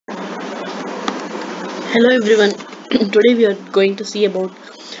Hello everyone. Today we are going to see about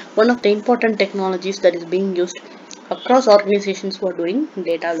one of the important technologies that is being used across organizations for doing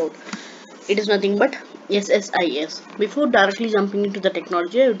data load. It is nothing but SSIS. Before directly jumping into the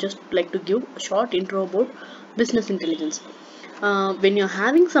technology, I would just like to give a short intro about business intelligence. When you're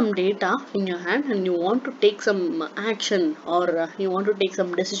having some data in your hand and you want to take some action or you want to take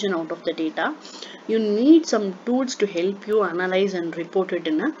some decision out of the data, you need some tools to help you analyze and report it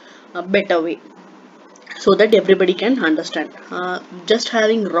in a better way so that everybody can understand. Just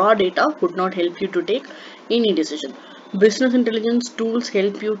having raw data would not help you to take any decision. Business intelligence tools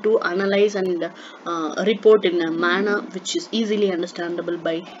help you to analyze and report in a manner which is easily understandable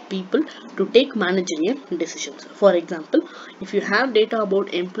by people to take managerial decisions. For example, if you have data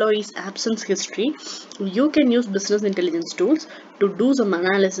about employees' absence history, you can use business intelligence tools to do some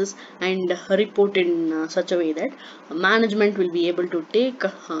analysis and report in such a way that management will be able to take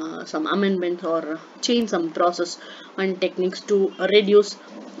some amendments or change some process and techniques to reduce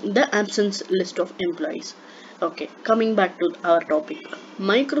the absence list of employees. Okay, coming back to our topic.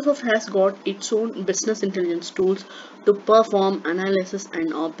 Microsoft has got its own business intelligence tools to perform analysis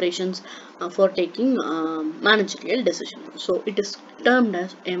and operations for taking managerial decisions. So it is termed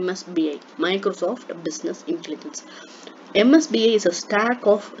as MSBI, Microsoft Business Intelligence. MSBA is a stack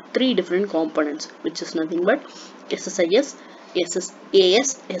of three different components, which is nothing but SSIS,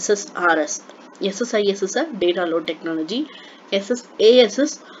 SSAS, SSRS. SSIS is a data load technology. SSAS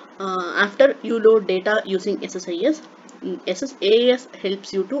is after you load data using SSIS, SSAS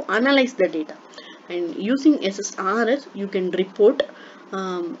helps you to analyze the data, and using SSRS you can report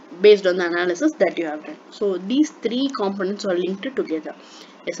based on the analysis that you have done. So these three components are linked together: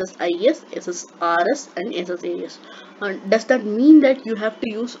 SSIS, SSRS and SSAS. Does that mean that you have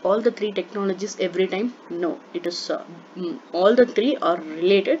to use all the three technologies every time? No, it is all the three are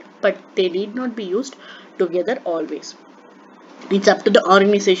related, but they need not be used together always. It's up to the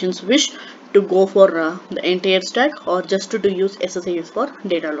organization's wish to go for the entire stack or just to use SSIS for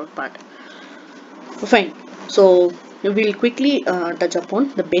data load part. Fine. So we'll quickly touch upon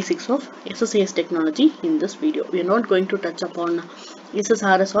the basics of SSIS technology in this video. We are not going to touch upon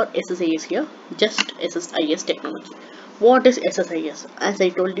SSRS or SSIS here, just SSIS technology. What is SSIS? As I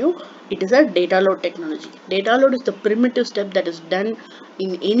told you, it is a data load technology. Data load is the primitive step that is done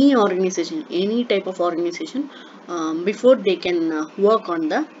in any organization, any type of organization, before they can work on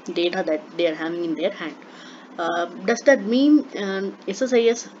the data that they are having in their hand. Does that mean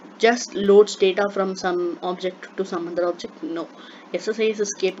SSIS just loads data from some object to some other object? No. SSIS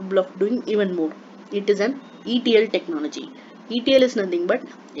is capable of doing even more. It is an ETL technology. ETL is nothing but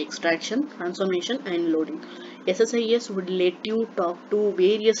extraction, transformation and loading. SSIS would let you talk to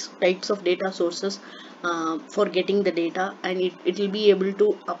various types of data sources for getting the data, and it will be able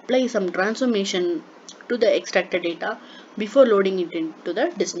to apply some transformation to the extracted data before loading it into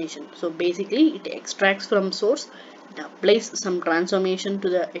the destination. So basically it extracts from source, it applies some transformation to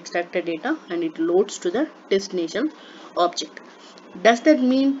the extracted data and it loads to the destination object. Does that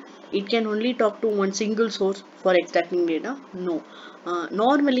mean it can only talk to one single source for extracting data? No.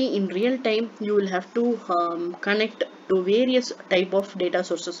 Normally in real time you will have to connect to various type of data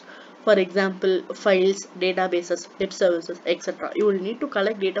sources. For example, files, databases, web services, etc. You will need to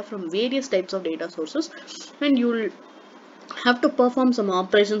collect data from various types of data sources, and you will have to perform some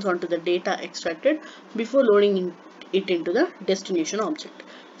operations onto the data extracted before loading it into the destination object.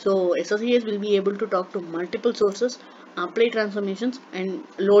 So SSIS will be able to talk to multiple sources, apply transformations and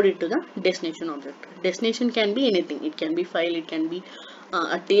load it to the destination object. Destination can be anything. It can be file, it can be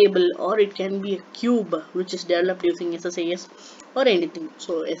a table, or it can be a cube which is developed using SSIS, or anything.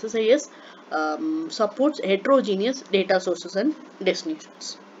 So SSIS supports heterogeneous data sources and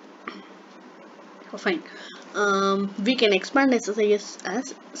destinations. Fine. We can expand SSIS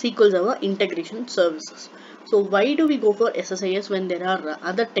as SQL Server Integration Services. So why do we go for SSIS when there are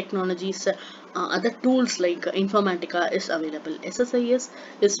other technologies, other tools like Informatica is available? SSIS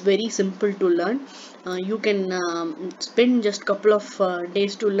is very simple to learn. You can spend just couple of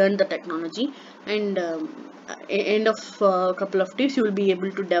days to learn the technology, and end of couple of days you will be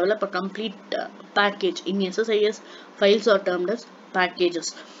able to develop a complete package. In SSIS, files are termed as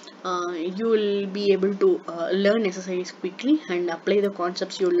packages. You will be able to learn SSIS quickly and apply the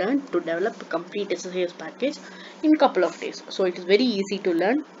concepts you learn to develop a complete SSIS package in couple of days. So it is very easy to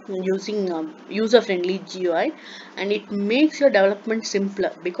learn using user-friendly GUI, and it makes your development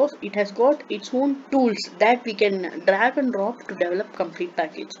simpler because it has got its own tools that we can drag and drop to develop complete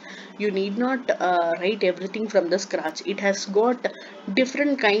package. You need not write everything from the scratch. It has got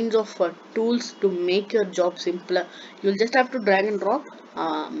different kinds of tools to make your job simpler. You'll just have to drag and drop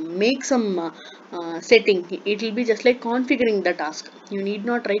make some setting. It will be just like configuring the task. You need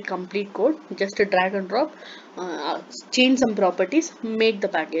not write complete code, just a drag and drop, change some properties, make the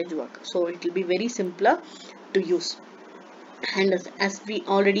package work. So it will be very simpler to use. And as we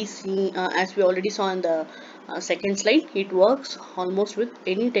already saw in the second slide, it works almost with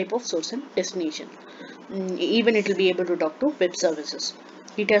any type of source and destination. Even it will be able to talk to web services.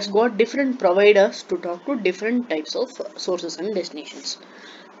 It has got different providers to talk to different types of sources and destinations.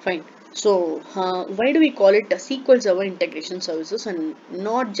 Fine. So why do we call it a SQL Server Integration Services and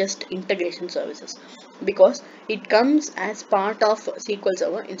not just integration services? Because it comes as part of SQL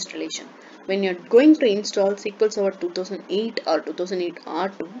Server installation. When you're going to install SQL Server 2008 or 2008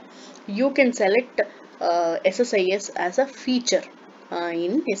 R2, you can select SSIS as a feature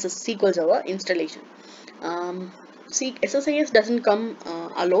in SQL Server installation. See, SSIS doesn't come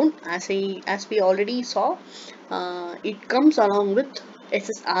alone, as we already saw. It comes along with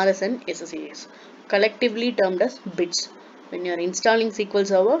SSRS and SSIS, collectively termed as bids. When you are installing SQL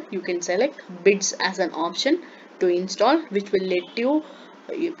Server, you can select bids as an option to install, which will let you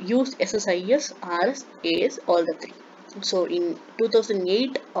use SSIS, RS, AS, all the three. So in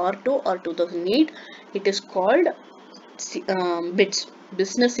 2008 R2 or 2008, it is called BIDS,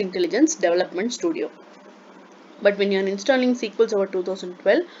 Business Intelligence Development Studio. But when you are installing SQL Server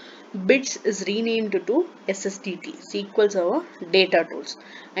 2012, BITS is renamed to SSDT, SQL Server Data Tools.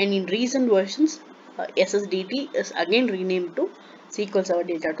 And in recent versions, SSDT is again renamed to SQL Server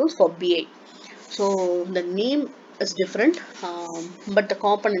Data Tools for BI. So the name is different, but the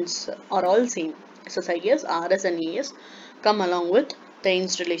components are all same. SSIS, RS and AS come along with the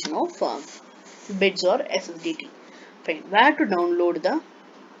installation of BIDS or SSDT. Fine. Where to download the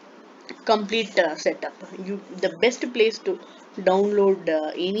complete setup? The best place to download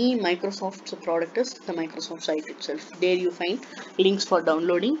any Microsoft product is the Microsoft site itself. There you find links for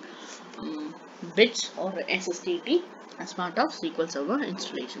downloading bits or SSDT as part of SQL Server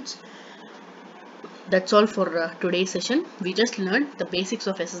installations. That's all for today's session. We just learned the basics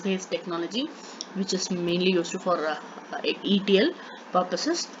of SSIS technology, which is mainly used for ETL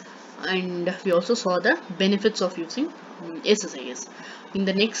purposes, and we also saw the benefits of using SSIS. In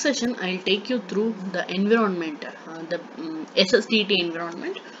the next session, I'll take you through the environment, the SSDT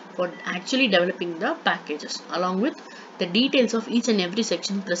environment for actually developing the packages, along with the details of each and every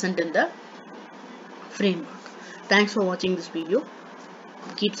section present in the framework. Thanks for watching this video.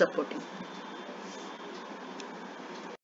 Keep supporting.